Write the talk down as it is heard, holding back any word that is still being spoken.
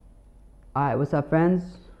Alright, what's up, friends?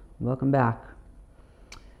 Welcome back.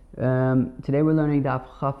 Today we're learning Daf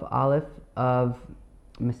Chaf Aleph of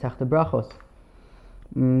Masechta Brachos.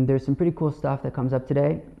 There's some pretty cool stuff that comes up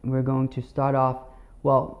today. We're going to start off,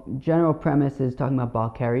 general premise is talking about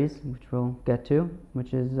Balkaris, which we'll get to,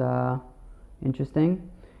 which is interesting.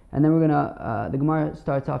 And then we're gonna, the Gemara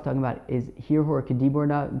starts off talking about, is Hirhur Kedibur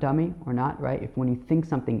Dami or not, right? If when you think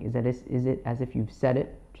something, is it as if you've said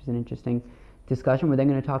it, which is an interesting discussion. We're then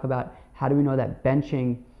going to talk about how do we know that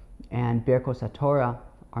benching and Birkos HaTorah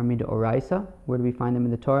are midoraisa. Where do we find them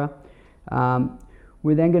in the Torah?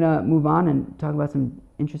 We're then going to move on and talk about some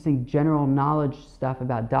interesting general knowledge stuff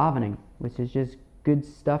about davening, which is just good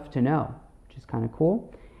stuff to know, which is kind of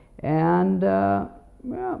cool. And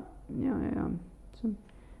some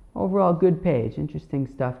overall good page, interesting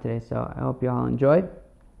stuff today. So I hope you all enjoy.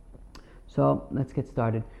 So let's get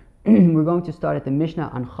started. We're going to start at the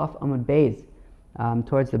Mishnah on Chaf Amud Beis,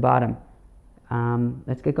 towards the bottom.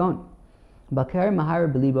 Let's get going. Balkari Mahara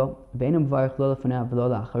Belibo, Veino Mevarich Lo Lefanei V'lo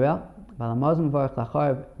La'acharei, Balamaz Mevarich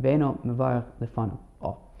La'achariv, Veino Mevarich Lefano.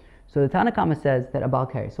 Oh. So the Tanakama says that a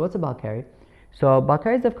Balkari. So what's a Balkari? So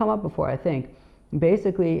Balkaris have come up before, I think.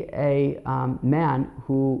 Basically, a man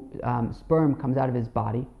who sperm comes out of his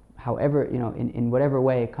body, however, in whatever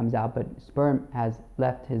way it comes out, but sperm has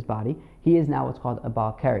left his body. He is now what's called a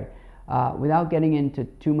Balkari. Without getting into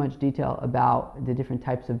too much detail about the different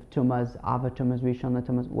types of tumas, ava tumas, rishon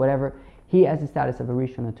tumas, whatever, he has the status of a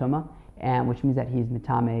rishon tuma, and which means that he's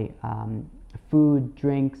mitame, food,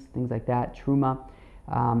 drinks, things like that, truma,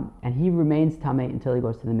 and he remains tame until he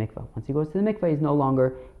goes to the mikvah. Once he goes to the mikvah, he's no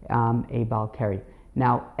longer a Balkari.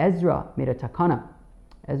 Now, Ezra made a takana.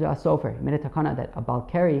 Ezra Sofer made a takana that a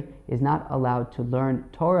Balkari is not allowed to learn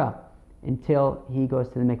Torah until he goes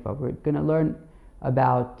to the mikvah. We're going to learn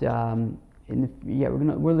about we're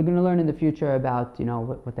gonna learn in the future about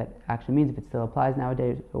what that actually means, if it still applies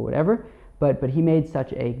nowadays or whatever. But he made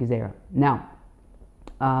such a gezerah. Now,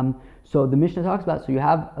 so the Mishnah talks about, so you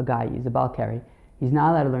have a guy, he's a Balkari, he's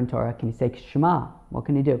not allowed to learn Torah. Can he say Shema? What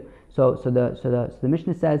can he do? So the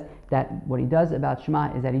Mishnah says that what he does about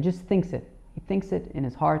Shema is that he just thinks it. He thinks it in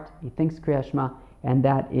his heart. He thinks Kriya Shema, and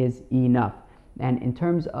that is enough. And in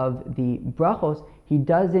terms of the brachos, he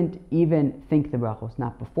doesn't even think the brachos,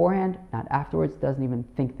 not beforehand, not afterwards, doesn't even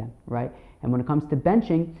think them, right? And when it comes to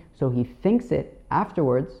benching, so he thinks it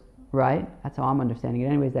afterwards, right? That's how I'm understanding it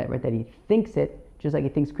anyways, that he thinks it, just like he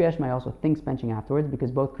thinks Kriya Shema, he also thinks benching afterwards,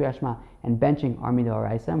 because both Kriya Shema and benching are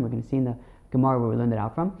midoraisa, and we're going to see in the Gemara where we learned it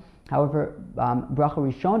out from. However, bracha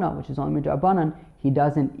rishona, which is only midrabanan, he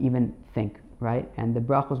doesn't even think, right? And the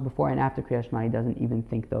brachos before and after Kriya Shema, he doesn't even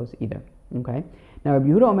think those either. Okay. Now, Rabbi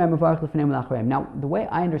Yehuda Omer Mevarich Lefanei V'la'acharei. Now, the way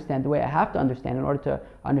I understand, the way I have to understand in order to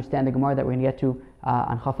understand the Gemara that we're going to get to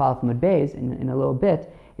on Chaf Aleph Amud Beis in a little bit,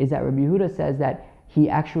 is that Rabbi Yehuda says that he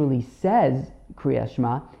actually says Kriya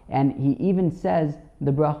Shema, and he even says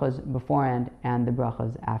the brachas beforehand and the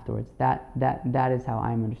brachas afterwards. That is how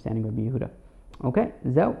I'm understanding Rabbi Yehuda. Okay.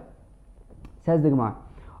 Zeu says the Gemara.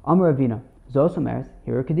 Amar Ravina Zos Omeres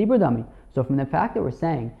Hirhur Kedibur Dami. So from the fact that we're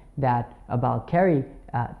saying that a Balkari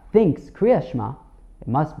thinks Kriya Shema, it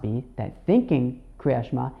must be that thinking Kriya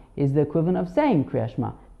Shema is the equivalent of saying Kriya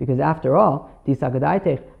Shema. Because after all, because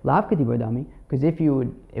if it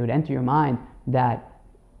would enter your mind that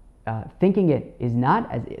thinking it is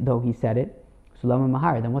not as though he said it,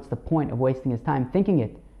 then what's the point of wasting his time thinking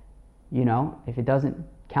it? If it doesn't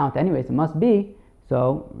count anyways, it must be.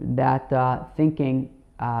 So that thinking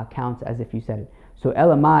counts as if you said it. So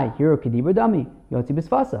Elamai Hirhur Kedibur Dami Yotzi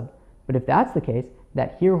B'Sfasav. But if that's the case,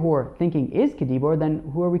 that Hirhur thinking is Kedibur, then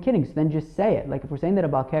who are we kidding? So then just say it. Like if we're saying that a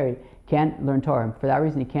Balkari can't learn Torah, and for that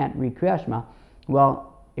reason he can't read Kriya Shema,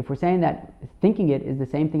 well, if we're saying that thinking it is the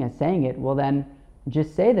same thing as saying it, well then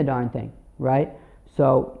just say the darn thing, right?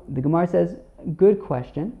 So the Gemara says, good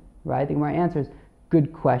question, right? The Gemara answers,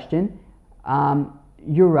 good question.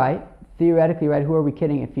 You're right. Theoretically, right, who are we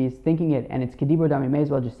kidding? If he's thinking it and it's Kedibur Dami, may as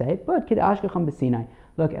well just say it. But Kid Ashkecham B'Sinai.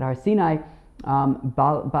 Look, at Har Sinai,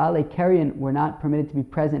 Baalei Kerion were not permitted to be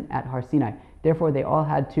present at Har Sinai. Therefore, they all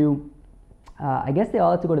had to, I guess they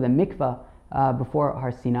all had to go to the mikvah before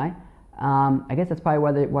Har Sinai. I guess that's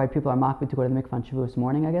probably why people are makbid to go to the mikvah on Shavuos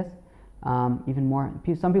morning, I guess. Even more,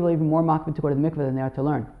 some people are even more makbid to go to the mikvah than they are to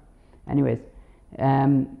learn. Anyways,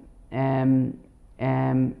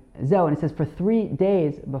 Zeh, and it says for 3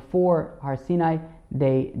 days before Har Sinai,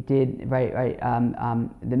 they did,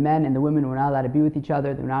 the men and the women were not allowed to be with each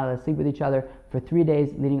other, they were not allowed to sleep with each other for 3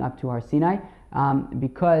 days leading up to Har Sinai,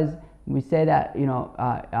 because we say that,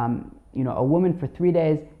 a woman for 3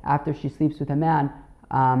 days after she sleeps with a man,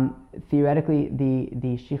 theoretically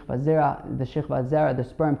the Shechva Zera, the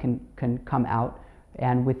sperm can come out,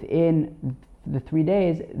 and within the 3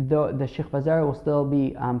 days, the Shechva Zera will still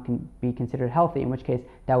can be considered healthy, in which case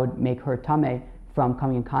that would make her tameh from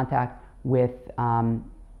coming in contact with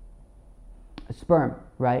sperm,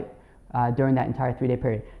 right? During that entire 3-day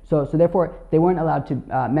period. So therefore, they weren't allowed to,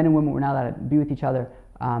 men and women were not allowed to be with each other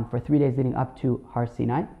for 3 days leading up to Har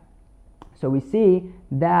Sinai. So we see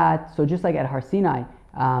that, so just like at Har Sinai,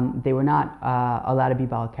 they were not allowed to be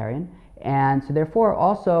Balkarian. And so therefore,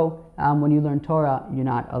 also, when you learn Torah, you're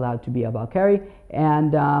not allowed to be a Balkari.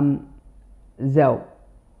 And Zeu.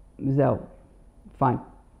 Fine.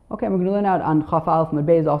 Okay, we're going to learn out on Chaf Aleph Mud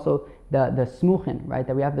Beis also the smuchin, right?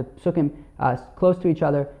 That we have the psukim close to each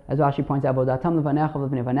other, as Rashi points out,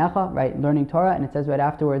 right? Learning Torah, and it says right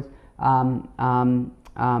afterwards, Yom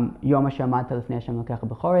Asher Amadta Lifnei Hashem Elokecha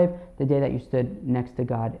B'chorev, the day that you stood next to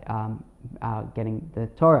God getting the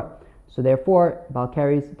Torah. So therefore,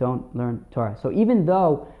 Balkaris don't learn Torah. So even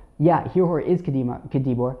though, Hirhor is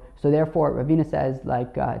Kedibor, so therefore Ravina says,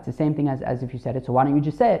 it's the same thing as if you said it, so why don't you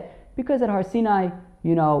just say it? Because at Har Sinai,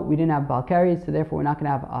 we didn't have Balkaris, so therefore we're not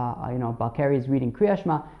going to have, Balkaris reading Kriya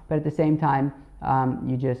Shema, but at the same time,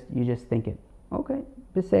 you just think it. Okay,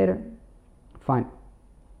 Beseder. Fine.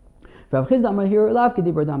 Rav Chisda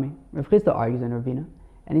argues on Ravina,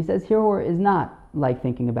 and he says Hirhor is not like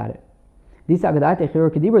thinking about it. Because if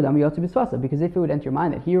it would enter your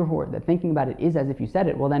mind that Hirhor, that thinking about it is as if you said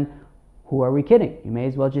it, well then, who are we kidding? You may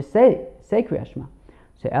as well just say Kriya Shema.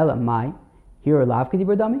 So Ella, my, Hirhor lav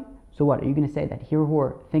kedibur dami? So what, are you going to say that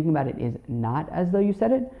Hirhor, thinking about it, is not as though you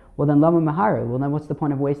said it? Well then, lama mahara. Well then, what's the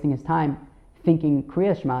point of wasting his time thinking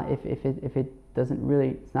Kriya Shema if it doesn't really,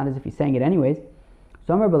 it's not as if he's saying it anyways.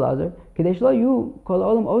 So Amar Belazar, Kadesh lo yu kol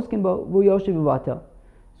olam oskin bo vu yoshev v'vatel.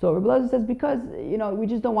 So Rabbi Elazar says, because, we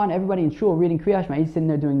just don't want everybody in shul reading Kriya Shema, he's sitting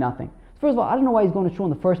there doing nothing. First of all, I don't know why he's going to shul in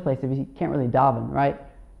the first place if he can't really daven, right?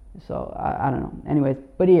 So, I don't know. Anyways,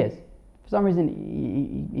 but he is. For some reason,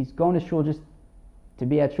 he's going to shul just to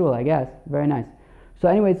be at shul, I guess. Very nice. So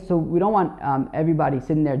anyways, so we don't want everybody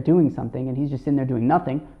sitting there doing something, and he's just sitting there doing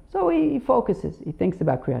nothing. So he focuses. He thinks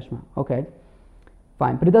about Kriya Shema. Okay,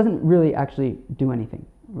 fine. But it doesn't really actually do anything.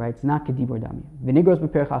 Right, it's not kedibur dami. Vinigros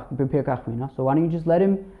b'pir kachmina. So why don't you just let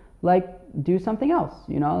him do something else?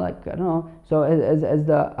 I don't know. So as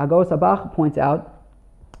the Agos Abach points out,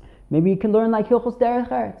 maybe you can learn Hilchos Derech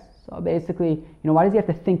Eretz. So basically, why does he have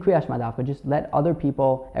to think Kriya Shema dafka? Just let other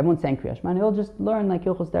people, everyone's saying Kriya Shema, and he'll just learn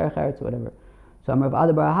Hilchos Derech Eretz or whatever. So Amar Rav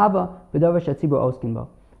Adabar Ahava b'davar shetzibur oskin bo.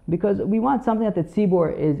 Because we want something that the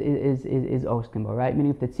tzibur is oskin bo, right?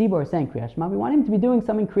 Meaning if the tzibur is saying Kriya Shema, we want him to be doing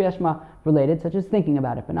something Kriya Shema related, such as thinking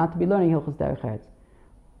about it, but not to be learning Hilchos Derech Eretz.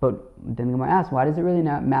 But then the Gemara asks, why does it really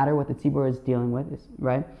not matter what the tzibur is dealing with,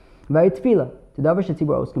 right? Very tefillah, t'davar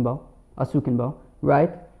shetzibur oskin bo, asukin bo, right?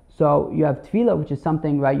 So you have tefillah, which is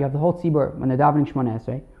something, right? You have the whole tzibur when they're davening Shmoneh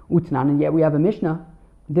Esrei, utnan, and yet we have a mishnah.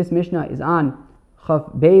 This mishnah is on Chaf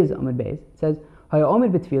Beis Amud Beis. It says, Haya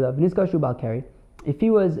omid b'tefillah v'nizkar shu balkari. If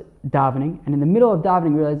he was davening, and in the middle of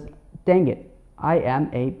davening realized, dang it, I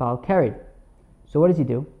am a balkari. So what does he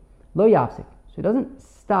do? Lo yafsik. So he doesn't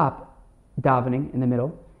stop davening in the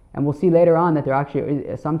middle. And we'll see later on that there are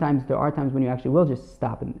times when you actually will just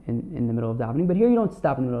stop in the middle of davening. But here you don't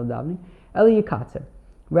stop in the middle of davening. Eli yikatzer.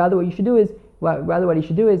 Rather what he should do is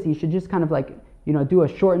he should just kind of do a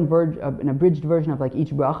shortened an abridged version of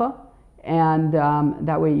each bracha. And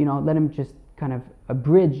that way, let him just kind of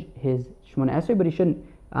abridge his Shmoneh Esrei, but he shouldn't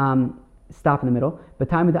stop in the middle. But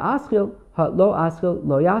time of the aschil, lo aschil,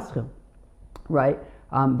 lo yaschil, right?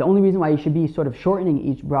 The only reason why he should be sort of shortening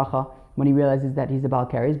each bracha when he realizes that he's a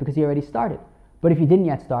balkari is because he already started. But if he didn't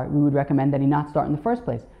yet start, we would recommend that he not start in the first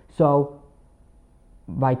place. So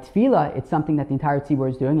by tefillah, it's something that the entire tzibur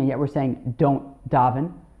is doing, and yet we're saying don't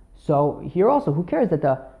daven. So here also, who cares that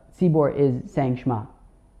the tzibur is saying Shema?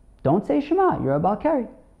 Don't say Shema, you're a balkari.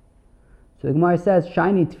 So the Gemara says,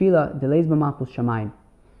 Shiny tefillah delays b'malchus shamayim.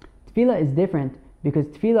 Tefillah is different because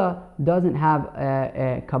tefillah doesn't have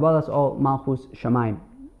kabbalas ol malchus shamayim.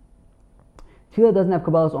 Tefillah doesn't have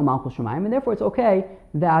kabbalas ol malchus shamayim, and therefore it's okay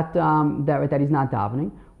that he's not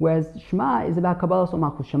davening. Whereas Shema is about kabbalas ol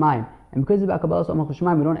malchus shamayim, and because it's about kabbalas ol malchus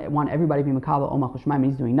shamayim, we don't want everybody to be makabel ol malchus shamayim.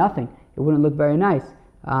 He's doing nothing. It wouldn't look very nice.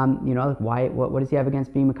 Why? What does he have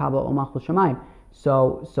against being makabel ol malchus shamayim?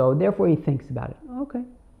 So therefore he thinks about it. Okay.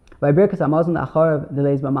 But one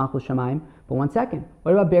second,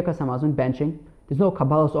 what about Birkas Hamazon, benching? There's no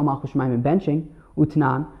Kabbalas or Malchus Shemaim in benching.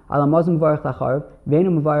 Utnan, ala mazon mevarich lacharv,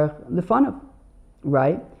 veinu mevarich lefanav.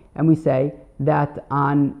 Right? And we say that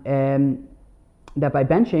that by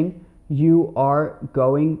benching, you are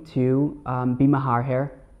going to be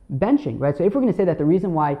maharher benching, right? So if we're going to say that the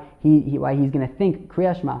reason why why he's going to think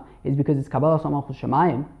Kriyas Shema is because it's Kabbalah Malchus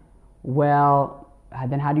Shamayim, well,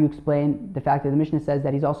 then how do you explain the fact that the Mishnah says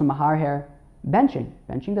that he's also maharher benching?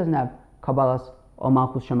 Benching doesn't have Kabbalah or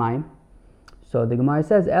Malchus Shamayim. So the Gemara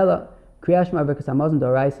says, Ella, Kriyas Shema v'Birkas Hamazon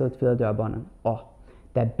d'oraisa u'tefillah d'Rabbanan. Oh,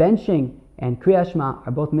 that benching and Kriyas Shema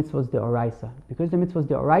are both mitzvahs d'oraisa. Because they're mitzvahs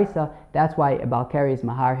d'oraisa, that's why a Balkari is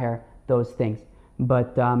maharher those things.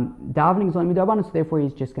 But davening is only midrabanan, so therefore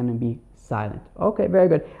he's just going to be silent. Okay, very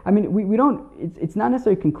good. I mean, we don't, it's not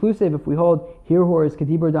necessarily conclusive if we hold hirhor is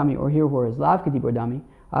kadibur dami or hirhor is lav kadibur dami.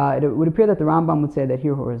 It would appear that the Rambam would say that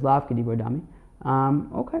hirhor is lav kadibur dami.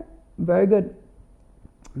 Okay, very good.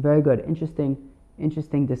 Very good.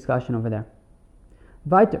 Interesting discussion over there.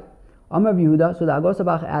 Weiter. Amar Yehuda, so the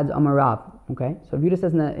Agosabach adds Amar Rav. Okay, so Yehuda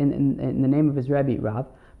says in the name of his Rebbe, Rav,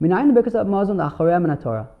 Minayin because of Mazon the Acharei min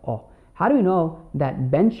Torah. Oh, how do we know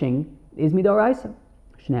that benching is midoraisa?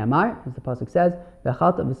 Shnei Amar, as the pasuk says,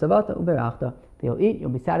 V'achalta v'savata u'berachta. You'll eat, you'll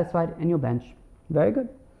be satisfied, and you'll bench. Very good.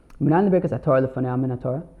 Minayin because of Torah lefanei min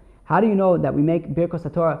Torah. How do you know that we make Birkos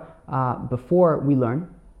HaTorah before we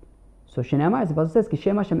learn? So Shnei Amar, as the pasuk says,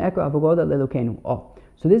 Kishem Hashem ekra avogoda leLokeinu. Oh,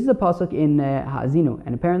 so this is a pasuk in Ha'azinu,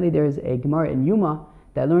 and apparently there is a Gemara in Yuma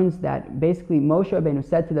that learns that basically Moshe Rabbeinu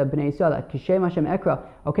said to the Bnei Yisrael, Kishem Hashem ekra.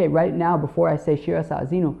 Okay, right now before I say Shiras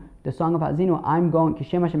Ha'azinu, the song of Ha'azinu,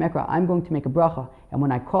 Kishem Hashem ekra, I'm going to make a bracha, and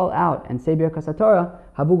when I call out and say Birkas HaTorah,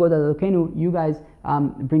 Havu Goda LeLokeinu, you guys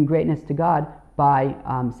bring greatness to God by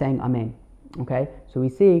saying Amen. Okay, so we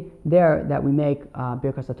see there that we make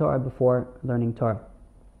Birkas HaTorah before learning Torah.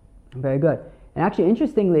 Very good. And actually,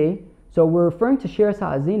 interestingly, so we're referring to Shiras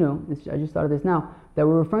Ha'azinu, I just thought of this now, that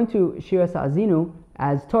we're referring to Shiras Ha'azinu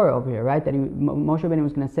as Torah over here, right? That Moshe Rabbeinu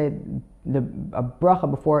was going to say a bracha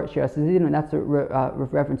before Shiras Ha'azinu, and that's a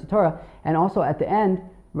reference to Torah. And also at the end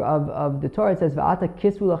of the Torah, it says, Va'ata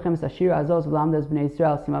kisvu lachem es hashira azos v'lamdas b'nei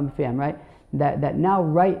Yisrael sima b'fiam, right? That now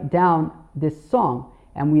write down this song,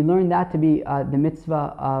 and we learn that to be the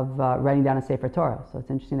mitzvah of writing down a Sefer Torah. So it's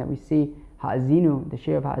interesting that we see Ha'azinu, the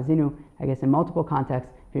Shir of Ha'azinu, I guess in multiple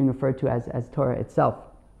contexts, being referred to as Torah itself,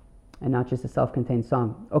 and not just a self-contained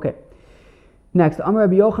song. Okay. Next, Amar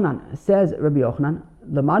Rabbi Yochanan, says Rabbi Yochanan,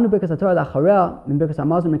 Lamanu Birkas HaTorah la'acharei min Birkas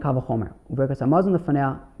Hamazon min kal v'chomer, u'Birkas Hamazon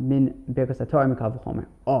lefanei min Birkas HaTorah min kal v'chomer.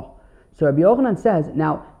 Oh, so Rabbi Yochanan says,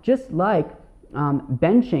 now, just like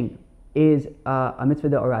benching is a mitzvah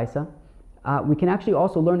d'oraisa, we can actually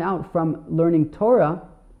also learn out from learning Torah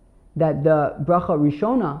that the bracha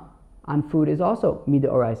rishona on food is also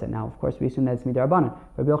midoraisa. Now, of course, we assume that it's midorabanan.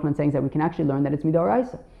 Rabbi Yochanan is saying that we can actually learn that it's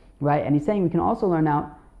midoraisa, right? And he's saying we can also learn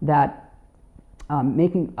out that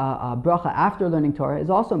making a bracha after learning Torah is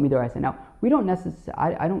also midoraisa. Now, we don't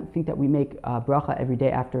necessarily, I don't think that we make a bracha every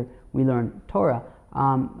day after we learn Torah,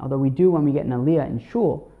 although we do when we get an aliyah in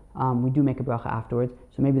shul, we do make a bracha afterwards,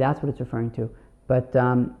 so maybe that's what it's referring to. But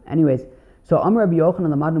anyways, so Amar Rabbi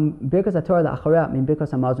Yochanan lamadnu Birkas HaTorah la'acharei min Birkas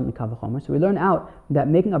Hamazon min kal v'chomer. So we learn out that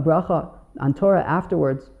making a bracha on Torah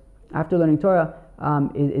afterwards, after learning Torah,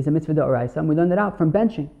 is a mitzvah d'oraisa, and we learn that out from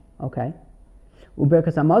benching. Okay.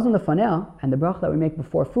 U'Birkas Hamazon lefanei, and the bracha that we make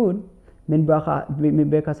before food, min Birkas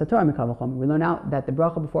HaTorah min kal v'chomer. We learn out that the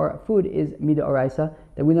bracha before food is midoraisa,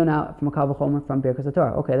 that we learn out from a kal v'chomer from Birkas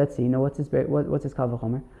HaTorah. Okay, let's see. What's his kal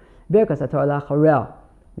v'chomer? Birkas HaTorah la'acharei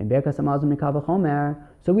min Birkas Hamazon min kal v'chomer.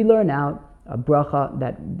 So we learn out a bracha,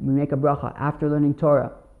 that we make a bracha after learning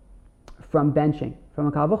Torah from benching, from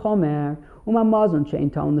a kal v'chomer, mazon she'ein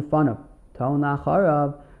ta'on lefanav, ta'on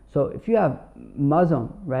la'acharav. So if you have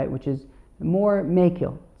mazon, right, which is more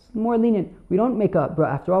mekil, it's more lenient, we don't make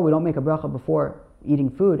after all, we don't make a bracha before eating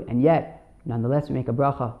food, and yet, nonetheless, we make a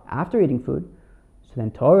bracha after eating food. So then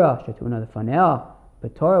Torah, she'tuna lefanei,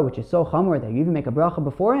 but Torah, which is so chamor that you even make a bracha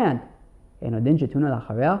beforehand, enodin she'tuna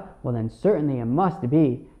la'acharei, well then certainly it must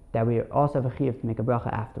be that we also have a chiyuv to make a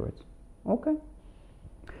bracha afterwards. Okay.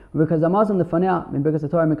 Because Hamazon lefanei min Birkas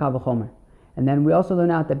HaTorah min kal v'chomer. And then we also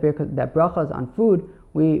learn out that brachas on food,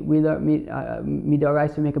 we learn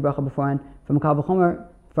midoraisa we make a bracha beforehand from kal v'chomer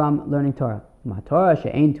from learning Torah. Ma Torah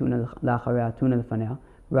she'ein tuna la'acharei tuna lefanei,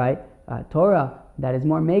 right? Torah that is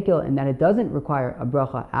more mekil in that it doesn't require a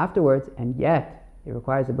bracha afterwards, and yet it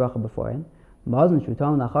requires a bracha beforehand. Mazon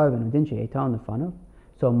shu'ton la'acharav and udin she'eton lefanav.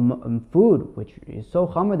 So food, which is so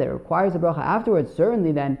chamor that it requires a bracha afterwards,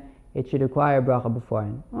 certainly then it should require a bracha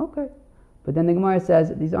beforehand. Okay. But then the Gemara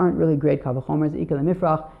says these aren't really great kal v'chomers. Ikal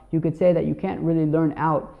mifrach. You could say that you can't really learn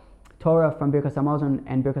out Torah from Birkas Hamazon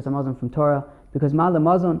and Birkas Hamazon from Torah because Ma'ala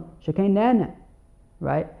Mazon shekein nene,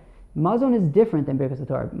 right? Mazon is different than Birkas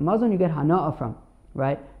HaTorah. Mazon you get hana'ah from,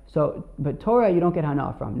 right? So, but Torah you don't get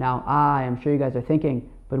hana from. Now, I am sure you guys are thinking,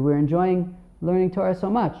 but we're enjoying learning Torah so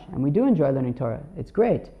much, and we do enjoy learning Torah. It's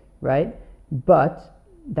great, right? But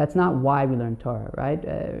that's not why we learn Torah, right?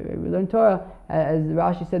 We learn Torah, as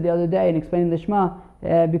Rashi said the other day in explaining the Shema,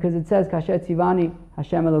 because it says, Kasher tzivani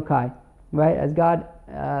Hashem Elokai, right? As God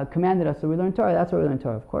commanded us, so we learn Torah. That's why we learn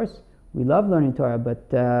Torah. Of course, we love learning Torah, but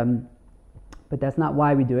that's not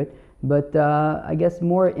why we do it. But I guess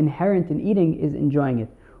more inherent in eating is enjoying it.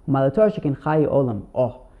 Whereas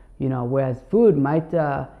food might,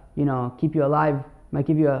 keep you alive, might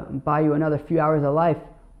buy you another few hours of life,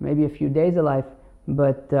 maybe a few days of life,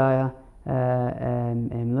 but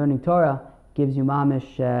and learning Torah gives you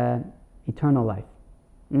mamish eternal life.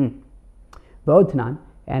 V'od tanan,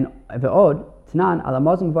 and v'od tanan ala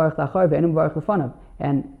mazon v'varach lachar ve'enu v'varach lefanav.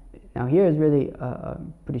 And now here is really a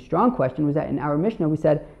pretty strong question, was that in our Mishnah we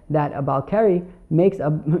said that a Balkari makes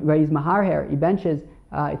he's maharher, he benches,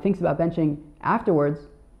 he thinks about benching afterwards,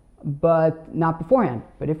 but not beforehand.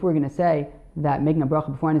 But if we're going to say that making a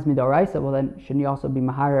bracha beforehand is midoraisa, well then shouldn't you also be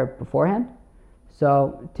maharher beforehand?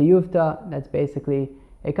 So to Yufta, that's basically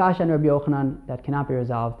a kasha and Rabbi Yochanan that cannot be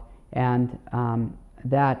resolved, and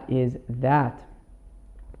that is that.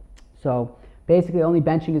 So basically, only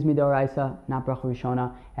benching is midoraisa, not bracha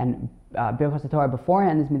rishona, and birchas Torah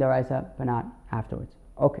beforehand is midoraisa, but not afterwards.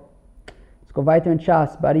 Okay, let's go weiter in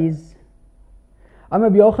Shas, buddies. Amar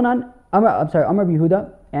Yochanan, Amar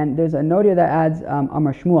Yehuda, and there's a note here that adds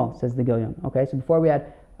Amar Shmuel, says the Gilyon. Okay, so before we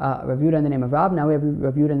had Rav Yehuda in the name of Rab, now we have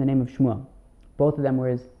Rav Yehuda in the name of Shmuel. Both of them were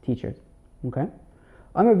his teachers. Okay,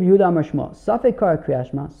 Amar Yehuda, Amar Shmuel, Safek Kara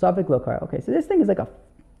Kriyashma, Safek Lo Kara. Okay, so this thing is like a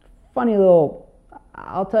funny little.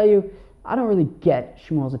 I'll tell you, I don't really get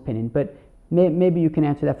Shmuel's opinion, but maybe you can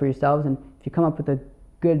answer that for yourselves. And if you come up with a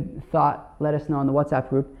good thought, let us know in the WhatsApp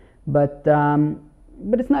group. But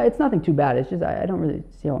it's nothing too bad. It's just I don't really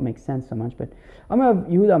see how it makes sense so much. But Amar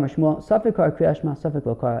Yehuda Amar Shmuel, Safek Kara Kriyashma, Safek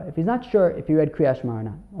Lo Kara. If he's not sure if he read Kriyashma or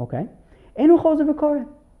not, okay. Enu Chozer v'Kara.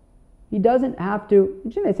 He doesn't have to.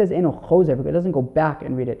 It says Enu Chozer, but it doesn't go back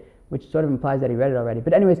and read it, which sort of implies that he read it already.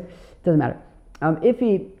 But anyways, it doesn't matter. If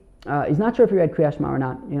he's not sure if he read Kriyat Shema or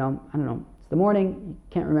not, I don't know. It's the morning,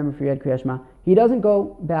 he can't remember if he read Kriyat Shema. He doesn't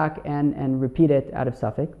go back and repeat it out of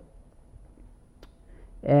Safek.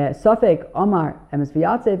 Safek Amar Emes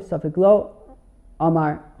V'Yatziv, Safek Lo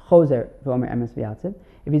Amar Chozer V'Omer Emes V'Yatziv.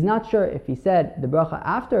 If he's not sure if he said the bracha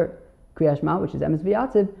after Kriyat Shema, which is Emes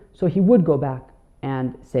V'Yatziv, so he would go back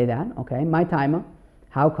and say that. Okay, my timer.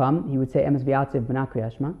 How come he would say Emes V'Yatziv but not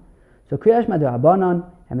Kriyat Shema? So Kriyat Shema d'Rabbanan,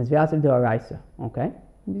 Emes V'Yatziv d'Oraisa. Okay.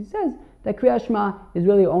 He says that Kriyat Shema is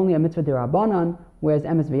really only a mitzvah d'Rabbanan, whereas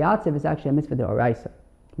Emes V'Yatziv is actually a mitzvah d'Oraisa.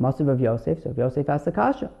 Masav of Yosef, so if Yosef asks the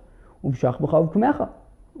kasha, Uvshach b'chav kumecha.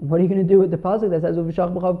 What are you going to do with the pasuk that says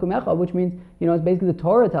Uvshach b'chav kumecha, which means, it's basically the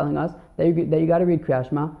Torah telling us that you got to read Kriyat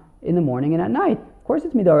Shema in the morning and at night. Of course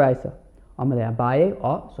it's midoraisa. Amalei Abaye,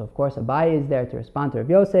 so of course Abaye is there to respond to Rav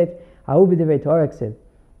Yosef. Hahu b'divrei Torah ksiv.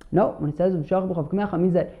 No, when it says Uvshach b'chav kumecha, it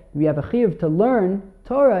means that we have a chiyuv to learn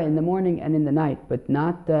Torah in the morning and in the night, but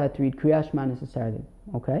not to read Kriyat Shema necessarily.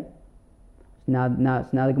 Okay? Now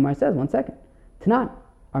the Gemara says, one second. Tanan,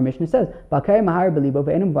 our Mishnah says, Balkari mahar belibo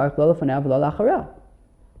ve'enu v'varach lo lefanei v'lo la'acharei.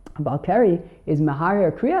 Balkari is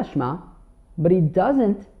mahar Kriyat Shema, but he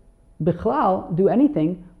doesn't bichlal do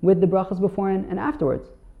anything with the brachas beforehand and afterwards,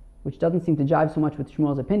 which doesn't seem to jive so much with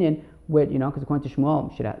Shmuel's opinion, because according to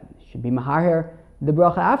Shmuel, should be mahar the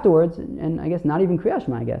bracha afterwards, and I guess not even Kriyat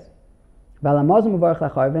Shema, I guess. Because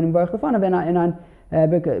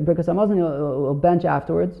Hamazon will bench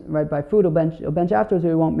afterwards, right? By food, he'll bench afterwards, or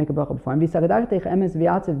he won't make a bracha before.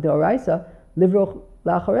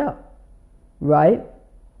 Right?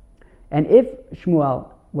 And if Shmuel,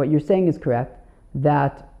 what you're saying is correct,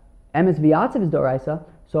 that emes v'yatziv is doraisa,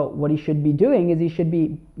 so what he should be doing is he should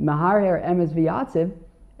be maharher emes v'yatziv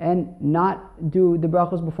and not do the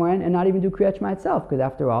brachos beforehand and not even do Kriyat Shema itself, because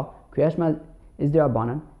after all, Kriyat Shema is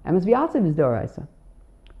derabanan, emes v'yatziv is doraisa.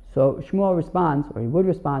 So Shmuel responds, or he would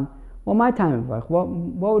respond, well, my time of Baruch, what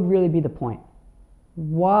would really be the point?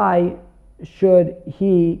 Why should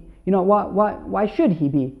he, why should he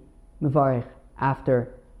be Mevarech after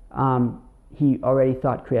he already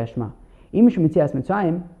thought Kriyat Shema?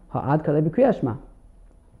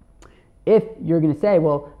 If you're going to say,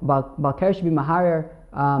 well, Balkar should be Maharer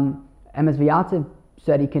Emes V'Yatziv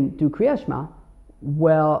so that he can do Kriyat Shema,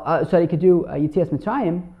 so that he could do Yitzias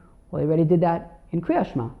Mitzrayim, well, he already did that in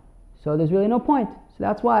Kriyat Shema. So there's really no point. So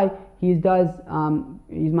that's why he's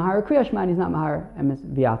Mahar Kriyat Shema and he's not Mahar Emes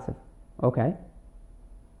V'Yatziv. Okay.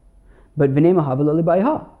 But V'nei Mahav Lo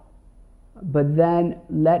Libayha. But then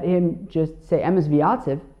let him just say Emes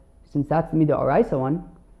V'Yatziv, since that's the Midah Oraisa one,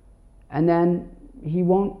 and then he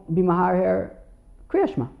won't be mahar here Kriya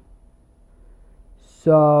Shema.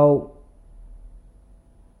 So,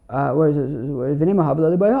 so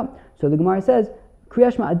the Gemara says,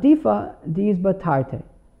 Kriya Shema adifa diz batarte.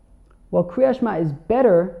 Well, Kriya Shema is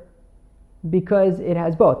better because it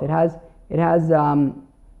has both. It has Zichiras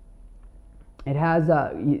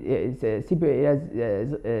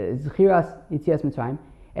Yitzias Mitzrayim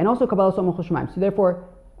and also Kabbalah Somach Shemaim. So therefore,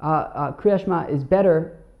 Kriya Shema is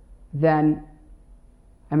better than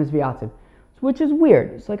Emes V'Yatziv, which is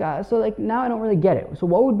weird. It's like now I don't really get it. So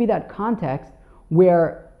what would be that context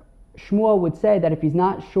where Shmuel would say that if he's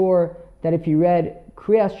not sure that if he read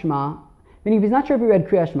Kriya Shema, meaning if he's not sure if he read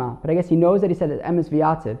Kriya Shema, but I guess he knows that he said Emes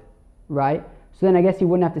V'Yatziv, right? So then I guess he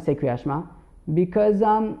wouldn't have to say Kriya Shema because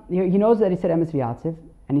he knows that he said Emes V'Yatziv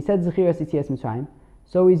and he said Zechiras Yitzias Mitzrayim,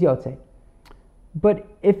 so he's Yotzei. But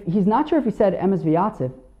if he's not sure if he said Emes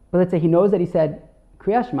V'Yatziv, but let's say he knows that he said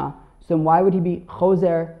Kriya Shema, so then why would he be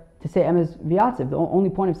Choser to say Emes V'Yatziv? The only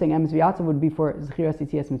point of saying Emes V'Yatziv would be for Zechiras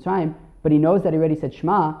Yitzias Mitzrayim, but he knows that he already said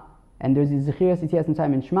Shema, and there's Zechiras Yitzias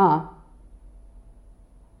Mitzrayim in Shema.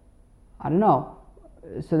 I don't know.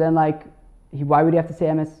 So then, why would he have to say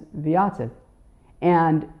Emes V'Yatziv?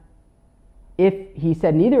 And if he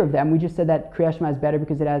said neither of them, we just said that Kriya Shema is better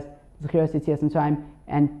because it has Zechiras Yitzias Mitzrayim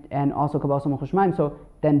and also Kabbalah Somach Shemaim. So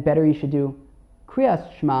then better he should do Kriya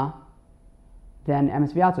Shema than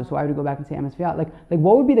Emes V'Yatziv. So why would he go back and say Emes V'Yatziv? Like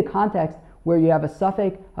what would be the context where you have a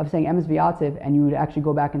suffix of saying Emes V'Yatziv and you would actually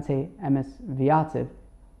go back and say Emes V'Yatziv?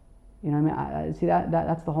 You know what I mean? See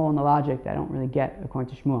that's the hole in the logic that I don't really get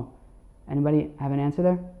according to Shmuel. Anybody have an answer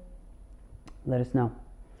there? Let us know.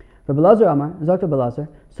 Rabbi Lazar Amar, Zakta Belazar,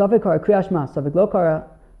 Safek Kara Kriya Shema, Safek Lo Kara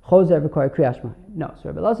Choser V'Kara Kriya Shema. No, so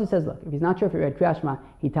Rabbi Lazar says, look, if he's not sure if he read Kriya Shema,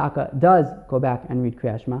 Hitaka does go back and read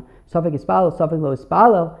Kriya Shema. Safek Ispalel, Safek Lo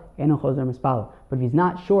Ispalel, Eno Choser Mispalel. But if he's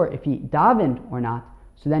not sure if he davened or not,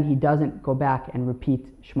 so then he doesn't go back and repeat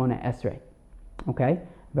Shmona Esrei. Okay?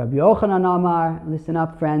 Rabbi Yochanan Amar, listen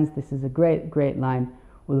up friends, this is a great line.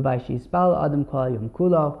 Ulavai Shispal Adam Kol Yom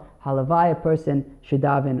Kulo, Halavai, a person should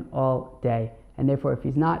daven all day. And therefore, if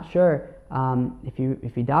he's not sure if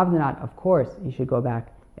he davened or not, of course, he should go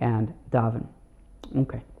back and daven.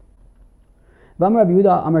 Okay. V'amar Rabbi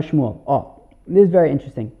Yehuda Amar Shmuel. Oh, this is very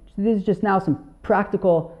interesting. So this is just now some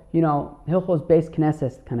practical, Hilchos Beis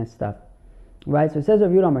Knesset kind of stuff. Right? So it says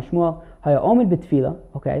Rabbi Yehuda Amar Shmuel, Haya Omid B'Tefila.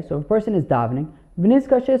 Okay, so if a person is davening,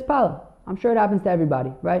 V'nizka She'espala. I'm sure it happens to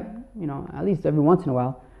everybody, right? At least every once in a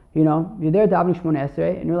while. You're there davening Shmona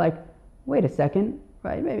Esrei, and you're like, wait a second,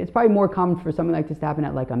 right? Maybe it's probably more common for something like this to happen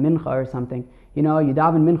at like a mincha or something. You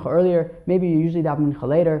daven mincha earlier, maybe you usually daven mincha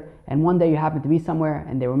later, and one day you happen to be somewhere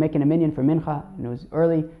and they were making a minyan for mincha, and it was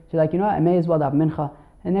early, so you're like, I may as well daven mincha.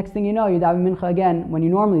 And next thing you know, you daven mincha again when you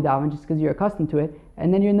normally daven, just because you're accustomed to it,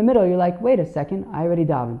 and then you're in the middle, you're like, wait a second, I already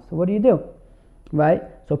davened. So what do? Right?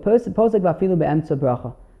 So posek vafilu be'emtza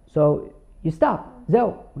bracha. So you stop.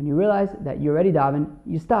 Zeh, when you realize that you already daven,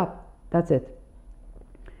 you stop. That's it.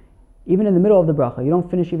 Even in the middle of the bracha, you don't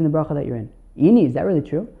finish even the bracha that you're in. Ini, is that really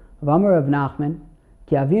true? V'amar Rav Nachman,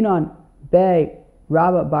 ki avinon be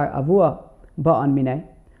Rabba bar Avua ba'an minei.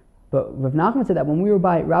 But Rav Nachman said that when we were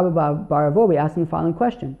by Rabba bar Avua, we asked him the following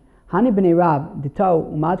question: Hani b'nei Rab ditau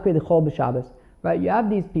umadkei dechol b'Shabbos. Right? You have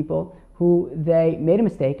these people who they made a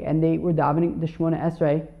mistake and they were davening the Shmona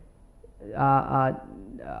Esrei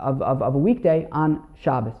of a weekday on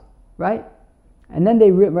Shabbos, right? And then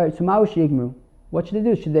they right. So ma'u sheyigmru. What should they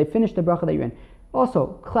do? Should they finish the bracha that you're in?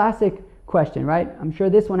 Also, classic question, right? I'm sure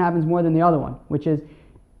this one happens more than the other one, which is,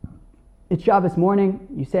 it's Shabbos morning,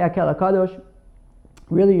 you say Akel HaKadosh,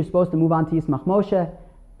 really you're supposed to move on to Yismach Moshe,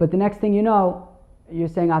 but the next thing you know, you're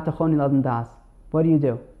saying Atachoni Ladan Das. What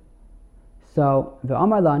do? So,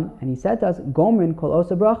 Ve'amar Lan, and he said to us, Gomrin Kol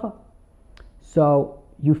Osa Bracha. So,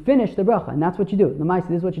 you finish the bracha, and that's what you do. L'maisa,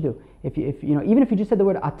 this is what you do. If even if you just said the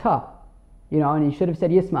word Atah, and you should have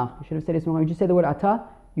said Yismach, you just say the word Atah,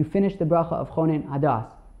 you finish the bracha of Chonin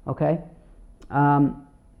Hadas. Okay?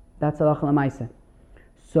 That's halacha l'maisa.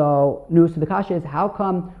 So the kasha is, how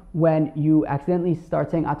come when you accidentally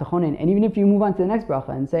start saying Atachonin, and even if you move on to the next bracha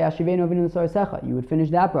and say Ashivenu Avinu L'Sarasecha, you would finish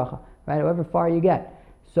that bracha, right? However far you get.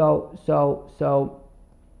 So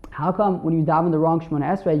how come when you daven the wrong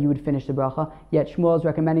Shmona Esrei, you would finish the bracha, yet Shmuel is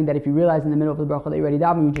recommending that if you realize in the middle of the bracha that you already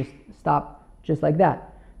daven, you just stop just like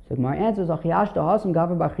that. So Gemara answers, Achiyashta Hasam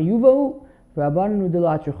Gavar B'Chiyuvahu V'Rabbananu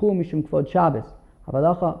D'La'atrichu Mishum Kvod Shabbos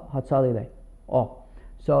Havalacha Hatzalile. Oh.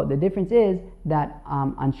 So the difference is that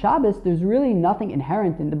on Shabbos, there's really nothing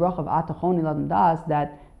inherent in the bracha of Atachoni Ladan Das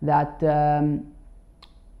that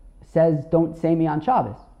says don't say me on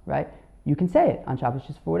Shabbos, right? You can say it on Shabbos,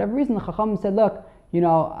 just for whatever reason the Chacham said, look,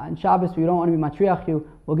 on Shabbos we don't want to be matriach you,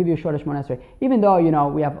 we'll give you a shorter Shmona Esrei. Even though,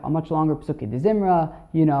 we have a much longer Pesukei de Zimra,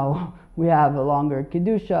 we have a longer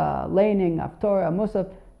Kedusha, Laning, Haftorah, Musaf,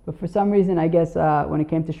 but for some reason, I guess, when it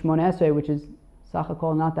came to Shmona Esrei, which is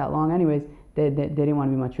Sachakol not that long anyways, they didn't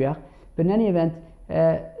want to be matriach. But in any event,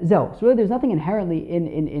 so really there's nothing inherently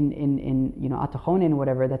in Atachonin or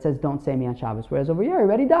whatever that says don't say me on Shabbos, whereas over here, you're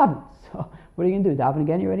already daven. So what are you going to do? Daven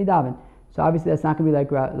again? You're already daven. So obviously that's not going to be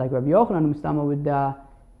like Rabbi Yochanan Mustama would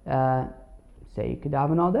say you could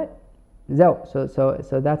daven all day. So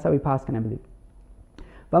that's how we pass, can I believe.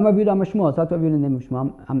 Okay,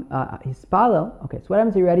 so what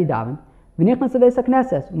happens if you're already daven?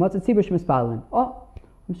 Oh,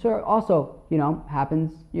 I'm sure also,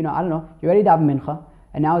 happens, I don't know, you're already daven mincha,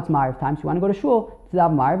 and now it's Ma'ariv time, so you want to go to shul to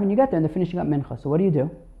daven Ma'ariv, and you get there and they're finishing up mincha. So what do? Do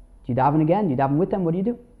you daven again? Do you daven with them? What do you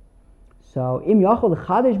do? So im yachol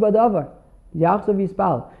l'chadesh badavar, yachzov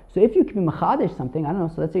yispal. So if you can be machadesh something, I don't know,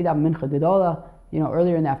 so let's say you daven mincha gedola,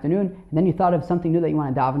 earlier in the afternoon, and then you thought of something new that you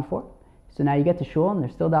want to daven for. So now you get to shul and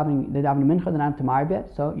they're davening mincha, they're not to Ma'ariv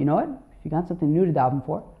yet. So you know what? If you got something new to daven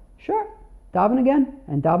for, sure, daven again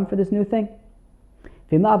and daven for this new thing.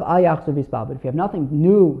 But if you have nothing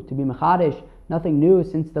new to be machadish, nothing new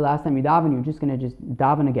since the last time you daven, you're just going to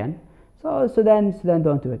daven again. So then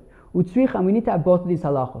don't do it. And we need to have both of these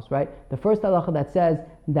halachos, right? The first halacha that says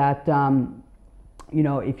that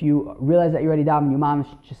if you realize that you're already daven, your mom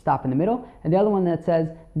should just stop in the middle, and the other one that says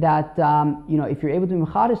that if you're able to be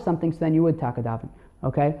machadish something, so then you would taka daven.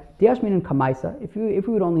 Okay, diashmin and kamaisa. If we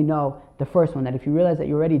would only know the first one, that if you realize that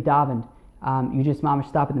you already davened, you just mamash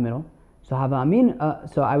stop in the middle. So have amin.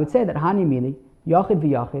 So I would say that hani mili yachid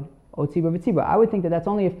v'yachid o tzibur v'tzibur. I would think that that's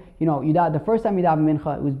only if the first time you daven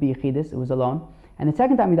mincha it was biyichidus, it was alone, and the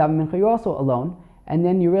second time you daven mincha you're also alone, and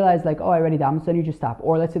then you realize I already davened, so then you just stop.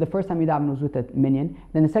 Or let's say the first time you daven was with a minyan,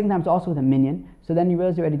 then the second time it's also with a minyan, so then you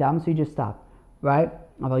realize you already davened, so you just stop, right?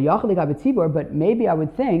 But maybe I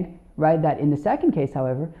would think, right, that in the second case,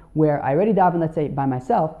 however, where I already davened, let's say by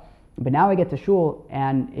myself, but now I get to shul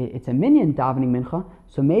and it's a minyan davening mincha,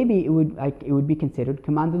 so maybe it would be considered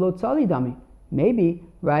commandulot sali dami. Maybe,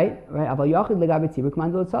 right? But I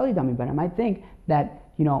might think that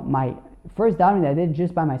my first davening that I did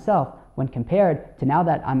just by myself, when compared to now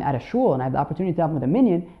that I'm at a shul and I have the opportunity to daven with a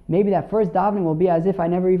minyan, maybe that first davening will be as if I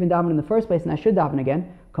never even davened in the first place and I should daven again.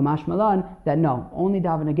 Kamash malan, that no, only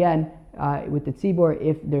daven again with the tzibur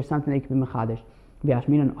if there's something that can be mechadish.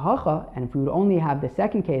 And if we would only have the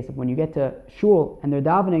second case of when you get to shul and they're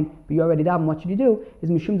davening, but you already daven, what should you do?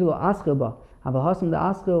 Is mishum de lo aschil ba. Avahasam de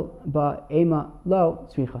aschil ba ema lo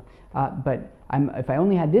tzricha. But if I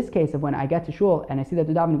only had this case of when I get to shul and I see that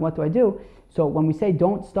they're davening, what do I do? So when we say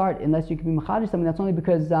don't start unless you can be machadish something, that's only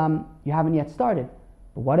because you haven't yet started.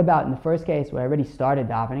 But what about in the first case where I already started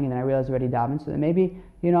davening and then I realized I already davened, so then maybe,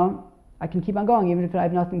 I can keep on going even if I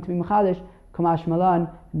have nothing to be machadish, kamash malan,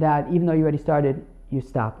 that even though you already started, you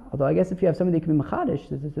stop. Although I guess if you have somebody that can be machadish,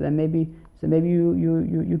 so then maybe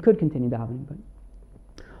you could continue davening. But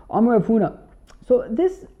Amar Rav Huna. So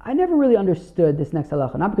this, I never really understood this next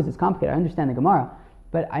halacha, not because it's complicated, I understand the Gemara,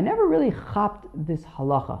 but I never really chapped this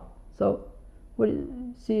halacha. So,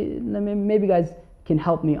 maybe you guys can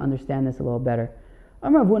help me understand this a little better. Okay,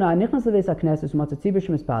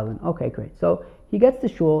 great. So he gets to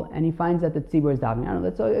shul and he finds that the tzibur is davening. I don't know,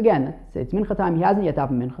 so again, it's mincha time, he hasn't yet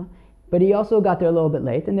davened mincha, but he also got there a little bit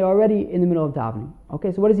late and they're already in the middle of davening.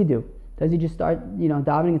 Okay, so what does he do? Does he just start,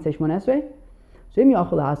 davening and say Shemona Esrei? So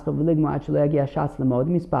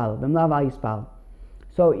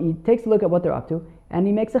he takes a look at what they're up to and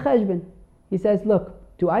he makes a cheshbon. He says, look,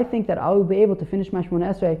 do I think that I will be able to finish my Shemona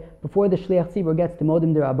Esrei before the Shliach Tzibur gets to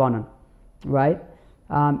Modim D'Rabbanan? Right?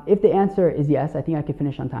 If the answer is yes, I think I can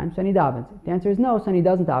finish on time, so then he davens. If the answer is no, so then he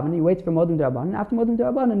doesn't daven. He waits for Modim D'Rabbanan. After Modim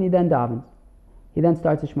D'Rabbanan, he then davens. He then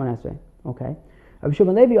starts the Shemona Esrei. Okay? Rabbi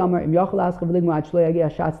Shimon Levi Amar, Im Yochel Aschel V'Ligma Ad Shlo Yagia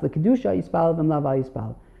Shatz LeKedusha Yispal V'M Lav Al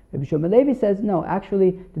Yispal. Rabbi Shimon Levi says, no,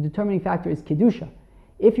 actually, the determining factor is Kedusha.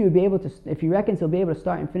 If he reckons he'll be able to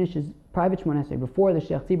start and finish his private Shemona Esrei before the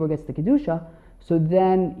Shliach Tzibur gets to Kedusha, so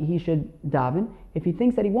then he should daven. If he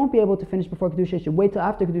thinks that he won't be able to finish before Kedusha, he should wait till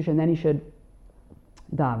after Kedusha and then he should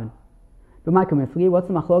daven. But what's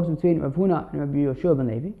the machlokes between Rav Huna and Rabbi Yoshua ben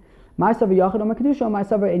Levi? Ma'asav yachad omer Kedusha,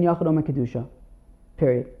 Ma'asav in yachad omer Kedusha.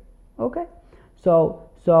 Period. Okay. So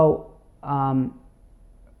Rav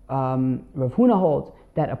Huna holds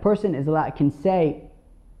that a person can say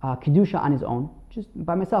Kedusha on his own. Just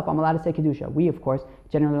by myself, I'm allowed to say Kedusha. We, of course,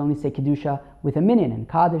 generally only say Kedusha with a minyan and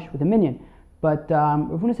Kaddish with a minyan. But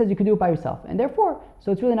Rav Huna says you could do it by yourself, and therefore,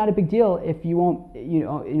 so it's really not a big deal if you won't,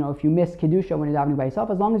 if you miss kedusha when you're davening by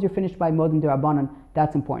yourself, as long as you're finished by modim derabanan.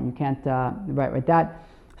 That's important. You can't write that.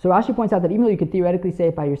 So Rashi points out that even though you could theoretically say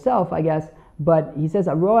it by yourself, I guess, but he says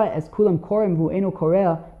aroa es kulam korim hu eno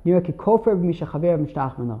korea nira kikofer b'mishachaver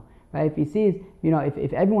b'mishtachmano. Right? If he sees,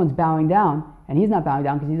 if everyone's bowing down and he's not bowing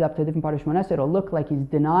down because he's up to a different part of Shmoneh Esrei, it'll look like he's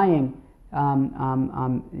denying,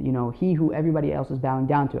 he who everybody else is bowing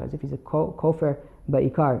down to, as if he's a kofer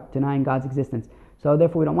ba'ikar, denying God's existence. So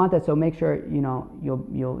therefore, we don't want that. So make sure you'll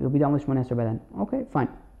be done with Shmoneh Esrei by then. Okay, fine.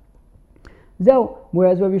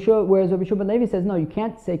 Whereas Rabbi Yehoshua ben Levi says no, you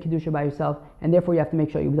can't say kedusha by yourself, and therefore you have to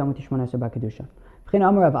make sure you'll be done with your Shmoneh Esrei by kedusha.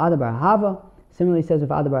 Similarly says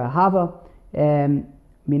Rav Ada bar Ahava,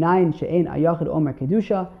 minayin she'ein ayachid omer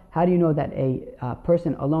kedusha. How do you know that a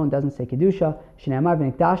person alone doesn't say kedusha? Shneamar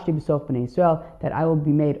v'nikdashti b'soch b'nei Yisrael, that I will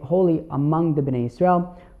be made holy among the b'nei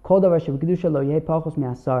Yisrael. Kol davar she'b'kedusha lo yeh pachos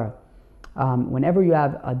me'asar. Whenever you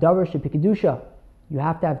have a davar she'b'kedusha, you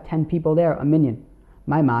have to have 10 people there, a minyan.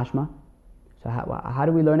 My mashma. So how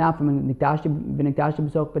do we learn out from nikdashti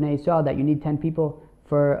b'soch b'nei Yisrael that you need 10 people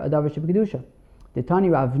for a davar she'b'kedusha? The Tani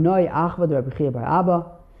Rav Noi Achvad Rabbi Chia bar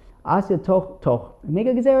Abba Asya Toch make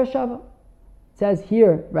a gezerah shava. It says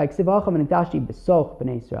here, right? Ksivacham v'nikdashti b'soch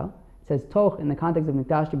b'nei Yisrael. It says Toch in the context of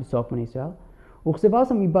nikdashti b'soch b'nei Yisrael.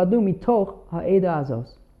 Uchsivasam yibadlu mitoch ha'eda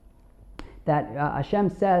azos. That Hashem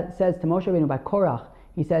says to Moshe Rabbeinu by Korach,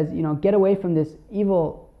 he says, get away from this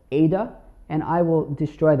evil Eda, and I will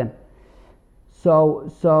destroy them. So,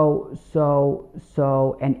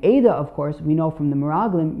 and Eda, of course, we know from the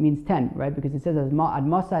Meraglim means 10, right? Because it says, Ad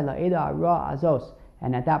Masai la Eda ra azos.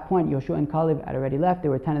 And at that point, Yoshua and Kalev had already left. There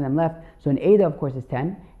were 10 of them left. So an Eda, of course, is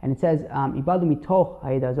 10. And it says, Ibadu mitoch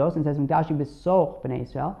ha'eda azos, and it says, Mikdashi b'soch b'nei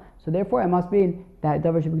Yisrael. So therefore, it must be that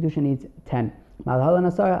Davar Sheb'Kedusha needs 10. Malhal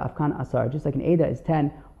Asar, Afkan Asar. Just like an Eda is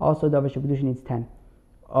 10, also Davar Sheb'Kedusha needs 10.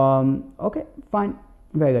 Okay, fine.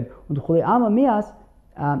 Very good.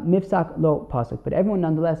 Mifsak lo pasuk, but everyone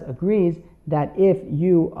nonetheless agrees that if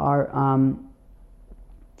you are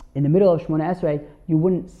in the middle of Shmoneh Esrei, you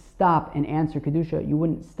wouldn't stop and answer kedusha. You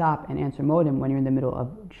wouldn't stop and answer modim when you're in the middle of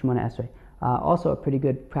Shmoneh Esrei. Also, a pretty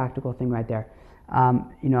good practical thing right there.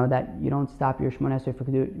 That you don't stop your Shmoneh Esrei for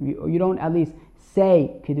kedusha. You don't at least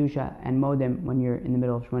say kedusha and modim when you're in the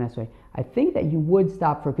middle of Shmoneh Esrei. I think that you would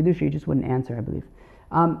stop for kedusha. You just wouldn't answer, I believe.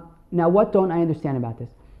 Now, what don't I understand about this?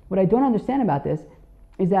 What I don't understand about this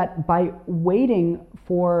is that by waiting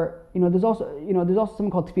for, there's also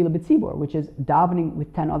something called tefillah b'tzibur, which is davening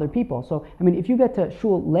with 10 other people. So, if you get to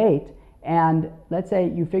shul late, and let's say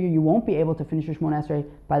you figure you won't be able to finish your Shmoneh Esrei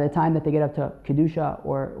by the time that they get up to kedusha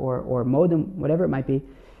or modim, whatever it might be,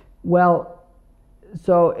 well,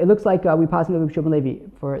 so it looks like we possibly Rabbi Yehoshua ben Levi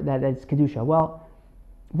for that it's kedusha. Well,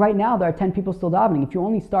 right now there are 10 people still davening. If you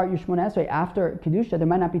only start your Shmoneh Esrei after kedusha, there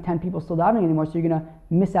might not be 10 people still davening anymore, so you're going to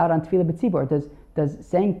miss out on tefillah b'tzibur. Does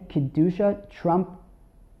saying kedusha trump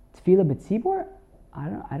tefillah b'tzibur? I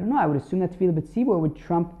don't know. I would assume that tefillah b'tzibur would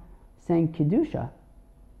trump saying kedusha.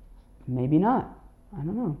 Maybe not. I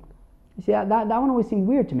don't know. You see, that one always seemed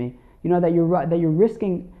weird to me. That you're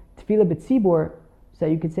risking tefillah b'tzibur so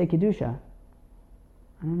you could say kedusha.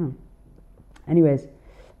 I don't know. Anyways,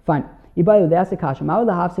 fine. What about for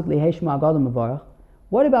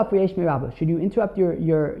Yehesh Me'Rabba? Should you interrupt your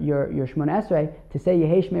Shmoneh Esrei to say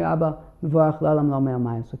Yehesh Me'Rabba Mevorach Lalam Lo Me'al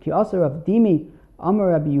Mayim? So Ki Asa Rav Dimi Amar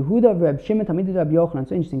Rabbi Yehuda Reb Shimon Talmidei Rabbi Yochanan.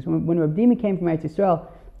 So interesting. So when Rav Dimi came from Eretz Yisrael,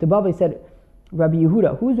 the Baba said Rabbi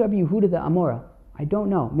Yehuda. Who's Rabbi Yehuda the Amora? I don't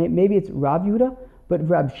know. Maybe it's Rav Yehuda, but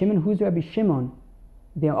Rabbi Shimon. Who's Rabbi Shimon?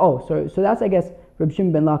 So that's I guess Rabbi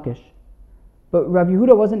Shimon ben Lakish. But Rabbi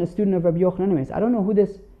Yehuda wasn't a student of Rabbi Yochanan anyways. I don't know who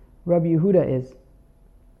this Rabbi Yehuda is.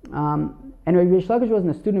 And Rabbi Reish Lakish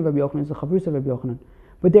wasn't a student of Rabbi Yochanan, it's a chavrus of Rabbi Yochanan.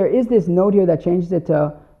 But there is this note here that changes it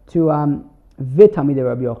to Vitamidei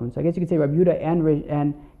Rabbi Yochanan. So I guess you could say Rabbi Yehuda and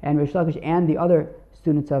Reish Lakish and the other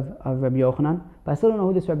students of Rabbi Yochanan. But I still don't know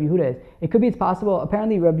who this Rabbi Yehuda is. It could be it's possible.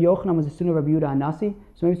 Apparently Rabbi Yochanan was a student of Rabbi Yehuda Anasi.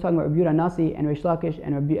 So maybe he's talking about Rabbi Yehuda Anasi and Reish Lakish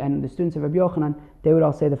and the students of Rabbi Yochanan. They would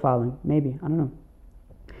all say the following. Maybe. I don't know.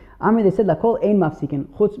 Amri, they said, Lakol ein mafsikin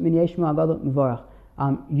chutz min yesh ma'avadot mevorach.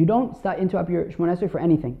 You don't interrupt your Shmoneh Esrei for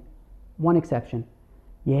anything. One exception.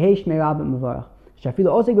 Yehesh Me'Rabba Mevorach. Shafilu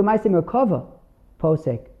osek b'maisim merkava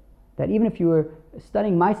posek. That even if you were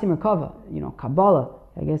studying maisim merkava, Kabbalah,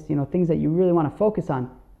 I guess, things that you really want to focus on,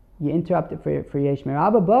 you interrupt it for Yehesh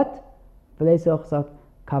Me'Rabba, but v'lei sochsak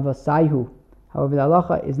kavasaihu. However, the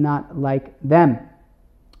halacha is not like them.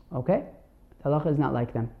 Okay? The halacha is not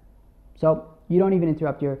like them. So, you don't even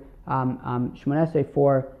interrupt your Shmoneh Esrei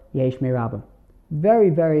for Yehesh Me'Rabba. Very,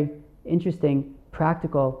 very interesting,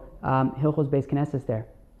 practical Hilchos Beis Knesses there.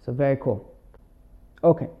 So very cool.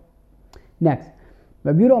 Okay, next.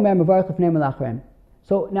 Rabbi Yehuda Omer Mevarech Lefnei Melachrim.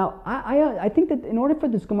 So now, I think that in order for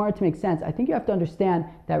this Gemara to make sense, I think you have to understand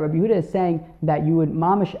that Rabbi Yehuda is saying that you would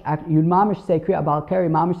mamish say Kriya Bal Keri,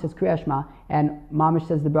 mamish says Kriya Shema, and mamish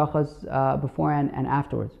says the brachas before and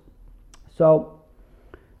afterwards. So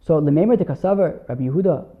Lemeimer de Kasavar Rabbi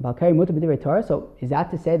Yehuda Bal Keri mutar b'divrei Torah. So is that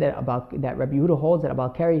to say that Rabbi Yehuda holds that a Bal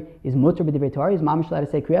Keri is mutar b'divrei Torah? Is mamish allowed to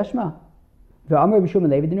say Kriya Shema? Ve'amar Rabbi Shimon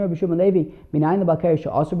Levi, didn't Rabbi Shimon Levi minayin the Bal Keri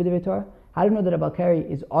she'asur b'divrei Torah? How do you know that a Bal Keri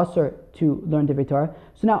is asur to learn Divrei Torah?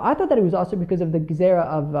 So now I thought that it was asur because of the gezerah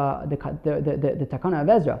of the takana of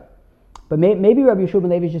Ezra, but maybe Rabbi Yehoshua ben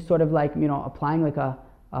Levi is just sort of like applying like a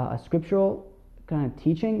scriptural kind of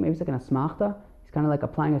teaching. Maybe it's like an asmachta. He's kind of like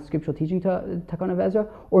applying a scriptural teaching to takana of Ezra,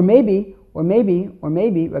 or maybe Rabbi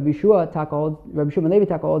Yehoshua ben Levi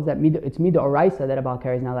holds that it's mida oraisa that a Bal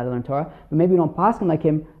Keri is not allowed to learn Torah. But maybe we don't paskin like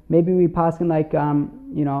him. Maybe we paskin like a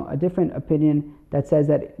different opinion that says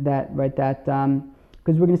that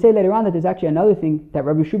because we're going to say later on that there's actually another thing that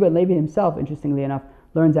Rabbi Yehoshua ben Levi himself, interestingly enough,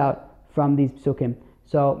 learns out from these psukim.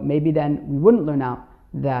 So maybe then we wouldn't learn out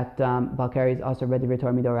that Bal Keri is also read the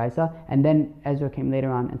Torah midoraisa, and then Ezra came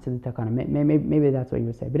later on and said the takana. Maybe that's what you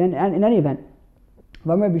would say. But in any event,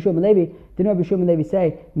 Rabbi Yehoshua ben Levi, didn't Rabbi Yehoshua ben Levi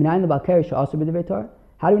say minayin the Bal Keri should also be the Torah?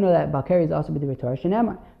 How do we know that Bal Keri is also be the Torah?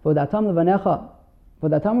 Shenamar vodatam levanecha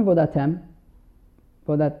vodatam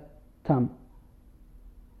vodatam.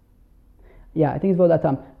 Yeah, I think it's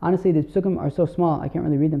vodatam. Honestly, these psukim are so small, I can't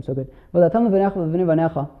really read them so good. Vodatam levanecha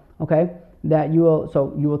levanecha. Okay, that you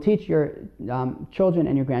will teach your children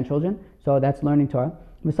and your grandchildren. So that's learning Torah.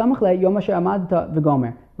 Right,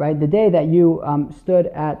 the day that you stood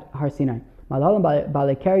at Har Sinai.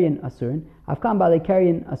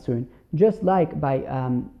 Just like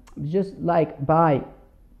by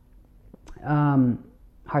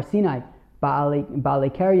Har Sinai,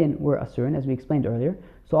 Baalei Kerian were asurin, as we explained earlier.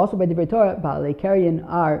 So also by Divrei Torah, Baalei Kerian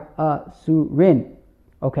are asurin.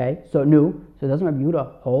 Okay, so doesn't Rabbi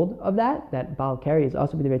Yehuda hold of that Baal Keri is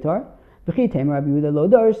also by Divrei Torah?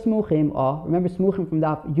 Remember smuchim from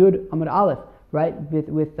Daf Yud Amud Aleph, right?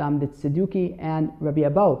 With the Tzeduki and Rabbi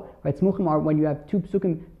Abo, right? Smuchim are when you have two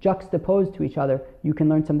psukim juxtaposed to each other, you can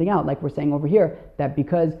learn something out. Like we're saying over here, that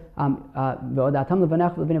because V'odatam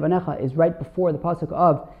levanecha levanecha is right before the pasuk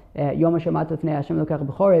of Yom HaShemat Lefnei Hashem Elokech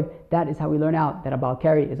B'chorev, that is how we learn out that a Baal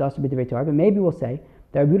Keri is also b'divrei Torah. But maybe we'll say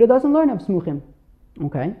that Rabbi Yehuda doesn't learn of smuchim.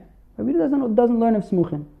 Okay, Rabbi Yehuda doesn't learn of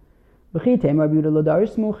smuchim. B'chitem Rabbi Yehuda lo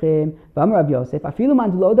darish smuchim. V'amar Rabbi Yosef afilu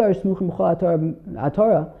man lo darish smuchim b'chol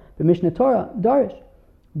haTorah b'mishnah Torah darish.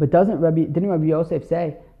 But didn't Rabbi Yosef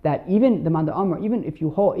say that even the man d'Amar, even if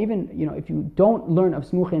you don't learn of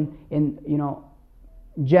smuchim in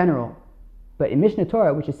general, but in Mishnah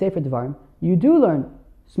Torah, which is Sefer Devarim, you do learn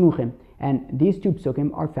smuchim, and these two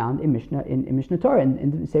psukim are found in Mishnah Torah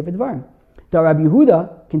in Sefer Devarim. Da Rabbi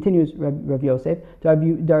Yehuda, continues Rabbi Yosef, da Rabbi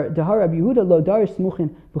Yehuda lo darish smuchim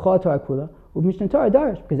b'chol Torah kula u'Mishnah Torah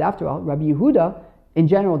darish, because after all, Rabbi Yehuda in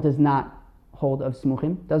general does not hold of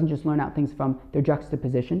smuchim, doesn't just learn out things from their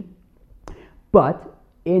juxtaposition, but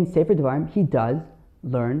in Sefer Devarim he does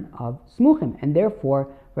learn of smuchim, and therefore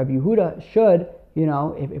Rabbi Yehuda should,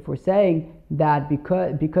 if we're saying that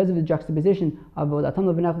because of the juxtaposition of Vodatam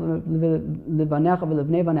levanecha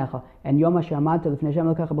v'levnei vanecha and Yom HaShe'amata lefnei Hashem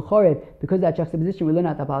Elokecha b'chorev, because of that juxtaposition we learn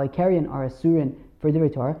out that Baalei Kerian are asurin for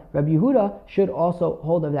Divrei Torah. Rabbi Yehuda should also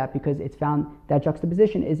hold of that because it's found that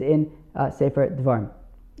juxtaposition is in Sefer Devarim.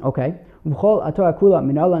 Okay.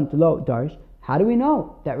 How do we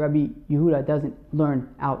know that Rabbi Yehuda doesn't learn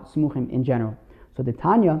out smuchim in general? So the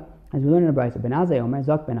Tanya, as we learn in the Brayso, Ben Azai Omer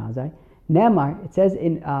Zok Ben Azai Nemar, it says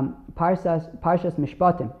in Parshas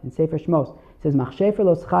Mishpatim in Sefer Shmos, it says Machshefer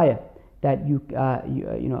lo schaya, that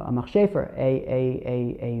a machshefer,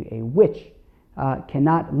 a witch,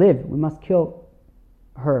 cannot live. We must kill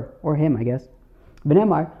her or him, I guess.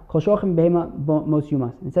 V'nemar kol shochim behema mos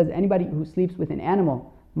yumas. It says anybody who sleeps with an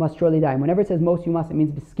animal must surely die. And whenever it says mos yumas, it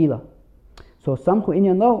means beskila. So samchu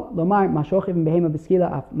inyan lo lomar mashochim behema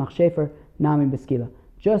beskila af machshefer nami beskila.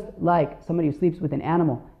 Just like somebody who sleeps with an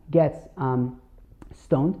animal gets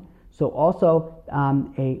stoned, so also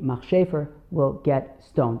a machshefer will get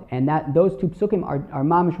stoned, and those two psukim are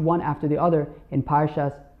mamish one after the other in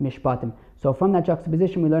Parshas Mishpatim. So from that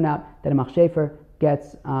juxtaposition we learn out that a machshefer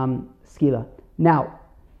gets skila. Now,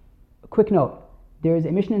 a quick note, there is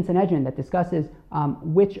a Mishnah in Sanhedrin that discusses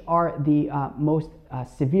which are the most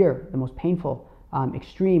severe, the most painful,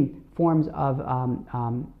 extreme forms of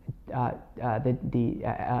the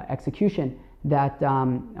execution that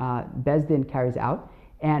Bezdin carries out.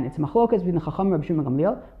 and it's machlokas between the Chacham and Rabbi Shimon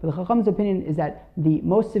Gamliel, but the Chacham's opinion is that the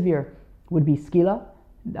most severe would be skila,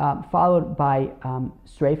 followed by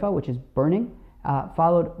sreifa, which is burning,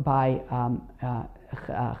 followed by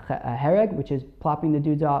hereg, which is plopping the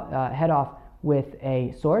dude's head off with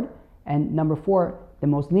a sword, and number 4, the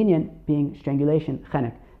most lenient, being strangulation,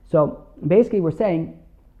 chenek. So basically we're saying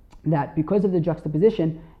that because of the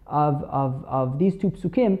juxtaposition of these two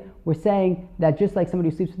psukim, we're saying that just like somebody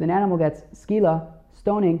who sleeps with an animal gets skila,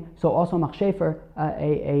 stoning, so also machshefer,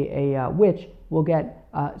 a witch, will get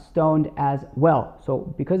stoned as well.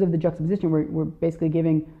 So because of the juxtaposition, we're basically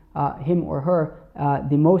giving him or her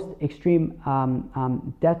the most extreme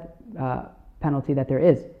death penalty that there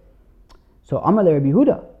is. So Amar le Rabbi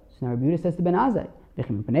Yehuda. So now Rabbi Yehuda says to Ben Azai,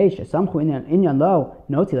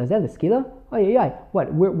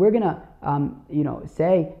 what we're gonna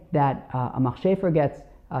say that a machshefer gets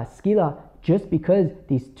skila just because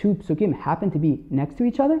these two psukim happen to be next to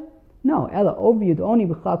each other? No, ela ov yudoni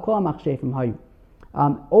b'chlal kol machshefim hayu.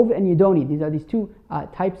 Ov and yudoni, these are these two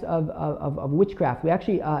types of witchcraft. We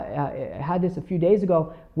actually had this a few days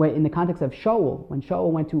ago in the context of Shaul, when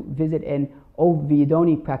Shaul went to visit an Ov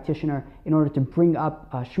v'yudoni practitioner in order to bring up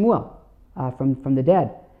Shmuel from the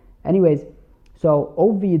dead. Anyways, so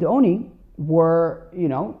Ov v'yudoni were,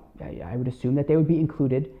 I would assume that they would be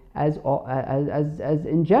included as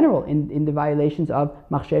in general in the violations of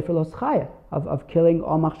machshefer los chaya, of killing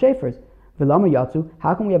all machshefers. V'lama yatsu,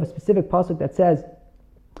 how can we have a specific pasuk that says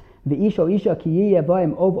v'isha isha ki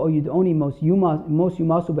yiyeh ov o yudoni mos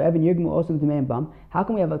yumasu be'evin yirgmu osam d'meim bam? How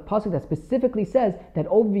can we have a pasuk that specifically says that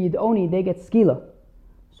ov v'yudoni they get skila?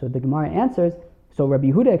 So the Gemara answers. So Rabbi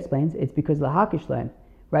Yehuda explains it's because lahakish lehem.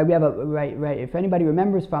 Right, we have right. If anybody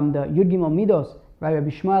remembers from the Yud Gimel Midos, right, Rabbi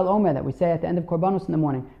Shmuel Omer that we say at the end of Korbanos in the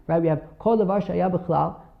morning, right, we have kol davar shaya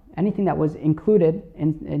b'chlal, anything that was included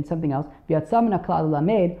in something else. V'yatzam min haklal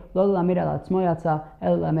lamed lo lamed al atzmo yatsa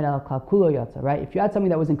el lamed al klal kulo yatsa. Right, if you had something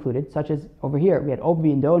that was included, such as over here we had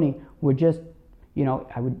Obvi and Doni, would just,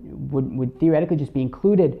 I would theoretically just be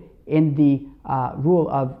included in the rule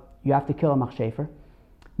of you have to kill a machshefer.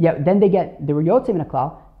 Yeah, then they were yotzim in a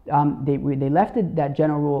klal. They left that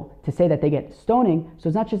general rule to say that they get stoning, so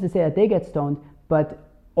it's not just to say that they get stoned, but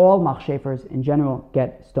all machshefers in general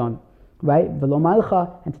get stoned, right? V'lo malcha,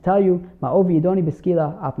 and to tell you, ma'ov yidoni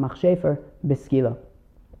b'skila, af machshefer b'skila.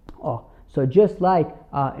 Oh, so just like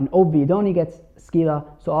an ov yidoni gets skila,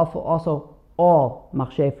 so also all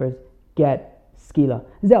machshefers get skila.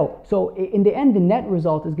 So in the end, the net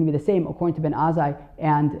result is going to be the same according to Ben Azai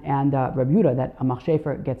and Rabbi Yehuda, that a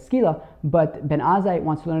machshefer gets skila, but Ben Azai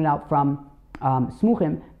wants to learn it out from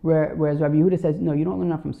smuchim, whereas Rabbi Yehuda says, no, you don't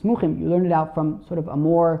learn it out from smuchim, you learn it out from sort of a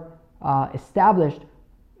more established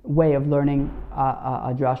way of learning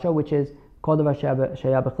a drasha, which is kol davar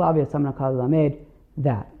shaya b'chlav yatzam nakal lamed,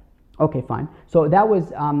 that. Okay, fine. So that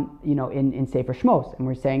was in Sefer Shmos, and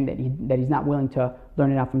we're saying that he's not willing to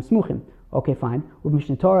learn it out from smuchim. Okay, fine. With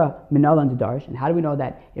Mishnah Torah, Minal and Darish, and how do we know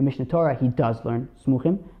that in Mishnah Torah he does learn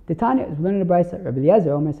smuchim? The Tanya is learning the Brisa. Rabbi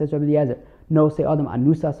Eliezer, Omer says Rabbi Eliezer, no say Adam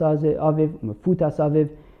anusas aviv, mefutas aviv.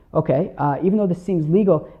 Okay, even though this seems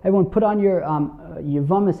legal, everyone put on your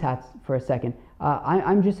Yavamis hats for a second.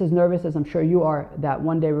 I'm just as nervous as I'm sure you are that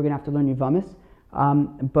one day we're going to have to learn Yavamis,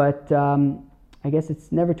 but I guess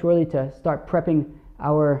it's never too early to start prepping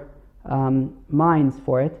our minds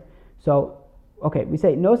for it. So, okay, we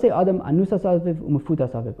say no say Adam anusas aviv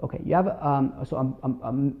umefutas aviv. Okay, you have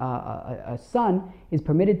a son is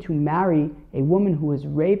permitted to marry a woman who is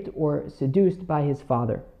raped or seduced by his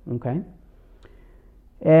father. Okay,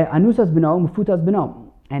 anusas beno umefutas beno,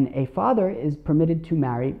 and a father is permitted to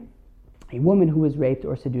marry a woman who is raped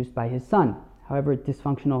or seduced by his son, however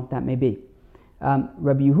dysfunctional that may be.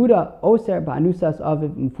 Rabbi Yehuda oser ba'anusas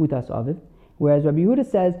aviv umefutas aviv, whereas Rabbi Yehuda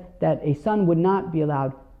says that a son would not be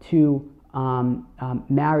allowed to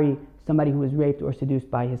marry somebody who was raped or seduced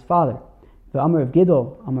by his father. The Amar of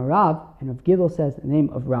Gidol, Amar Rav, and Rav Gidol says the name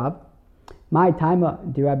of Rav. My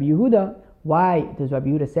taima de Rabbi Yehuda. Why does Rabbi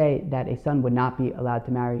Yehuda say that a son would not be allowed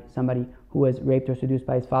to marry somebody who was raped or seduced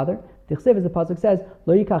by his father? Tichsev, as the pasuk says,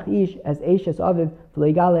 Lo yikach ish as eshes aviv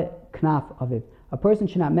v'lo yigale knaf aviv. A person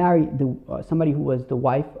should not marry somebody who was the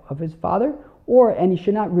wife of his father, and he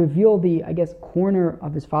should not reveal the, corner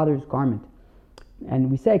of his father's garment. And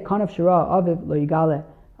we say, Kanav Shira Aviv Lo Yigale,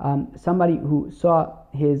 somebody who saw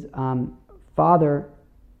his father,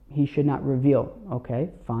 he should not reveal. Okay,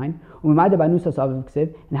 fine. And how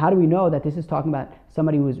do we know that this is talking about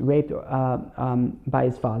somebody who was raped by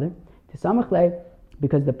his father?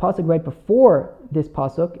 Because the pasuk right before this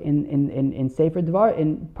pasuk in Sefer Devar,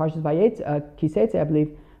 in Parshas Kisetze, I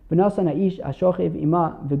believe, V'nasan ha'ish ashochiv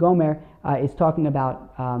ima v'gomer is talking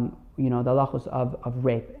about the halachos of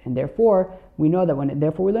rape, and therefore we know that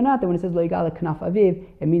therefore we learn out that when it says lo yigala knaf aviv,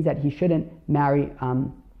 it means that he shouldn't marry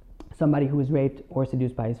somebody who was raped or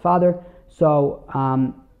seduced by his father. So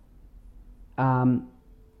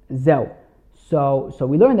zeu. So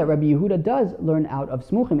we learned that Rabbi Yehuda does learn out of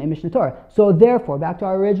smuchim in Mishnah Torah. So therefore, back to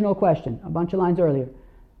our original question, a bunch of lines earlier.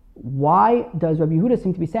 Why does Rabbi Yehuda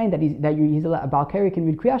seem to be saying that a Balkari can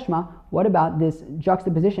read Kriyat Shema? What about this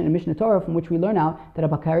juxtaposition in Mishnah Torah from which we learn out that a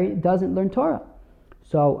Balkari doesn't learn Torah?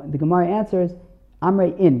 So the Gemara answers,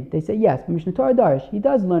 Amrei in. They say yes, but Mishnah Torah Darish, he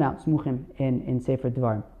does learn out smuchim in Sefer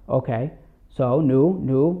Devarim. Okay, so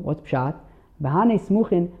what's pshat? Bahane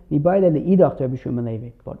smuchin nibarde leidach to Rabbi Shmuel Levi.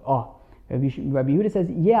 But Rabbi Yehuda says,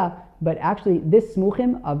 yeah, but actually this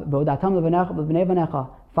smuchim of Vodatam Levnei Vanecha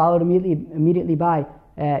followed immediately by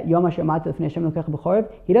Yom Asher Amata Lefnei Hashem Elokecha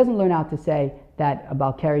B'chorev. He doesn't learn out to say that a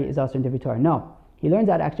Balkari is also in Divrei Torah. No, he learns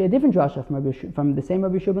out actually a different drasha from the same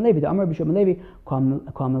Rabbi Shmuel ben Levi. The Amar Rabbi Shmuel ben Levi,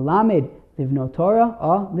 Kol Melamed Livno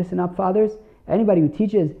Torah. Listen up, fathers. Anybody who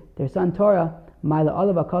teaches their son Torah, Ma'ila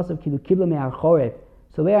Olav Akasav Kilu Kibla Me'ar Chorev.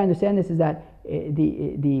 So the way I understand this is that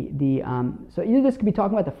so either this could be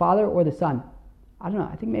talking about the father or the son. I don't know.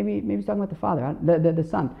 I think maybe he's talking about the father, the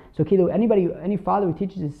son. So any father who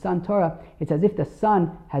teaches his son Torah, it's as if the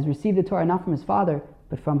son has received the Torah not from his father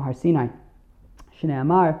but from Har Sinai. Shnei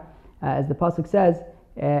Amar, as the pasuk says,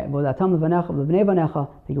 "Vodatam levanecha v'levnei vanecha,"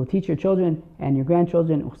 that you'll teach your children and your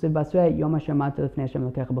grandchildren. Uchsiv basrei Yom Asher Amata Lefnei Hashem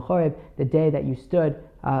Elokecha B'chorev, the day that you stood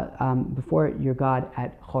before your God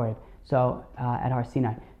at Chorev. So at Har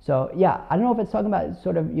Sinai. So yeah, I don't know if it's talking about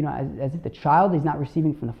sort of as if the child is not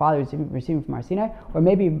receiving from the father, he's receiving from Har Sinai, or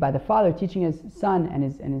maybe by the father teaching his son and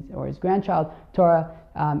his grandchild Torah.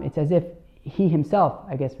 It's as if he himself,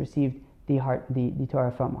 I guess, received the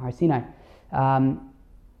Torah from Har Sinai.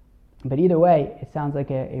 But either way, it sounds like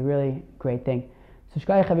a really great thing. So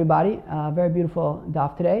shkayach everybody, very beautiful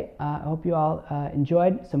daf today. I hope you all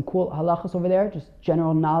enjoyed some cool halachos over there, just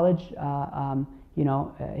general knowledge.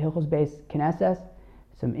 Hilchos Beis Knesses,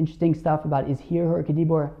 some interesting stuff about is here Hur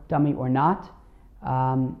Kedibor dummy or not.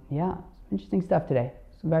 Interesting stuff today.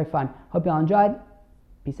 It's very fun. Hope you all enjoyed.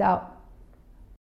 Peace out.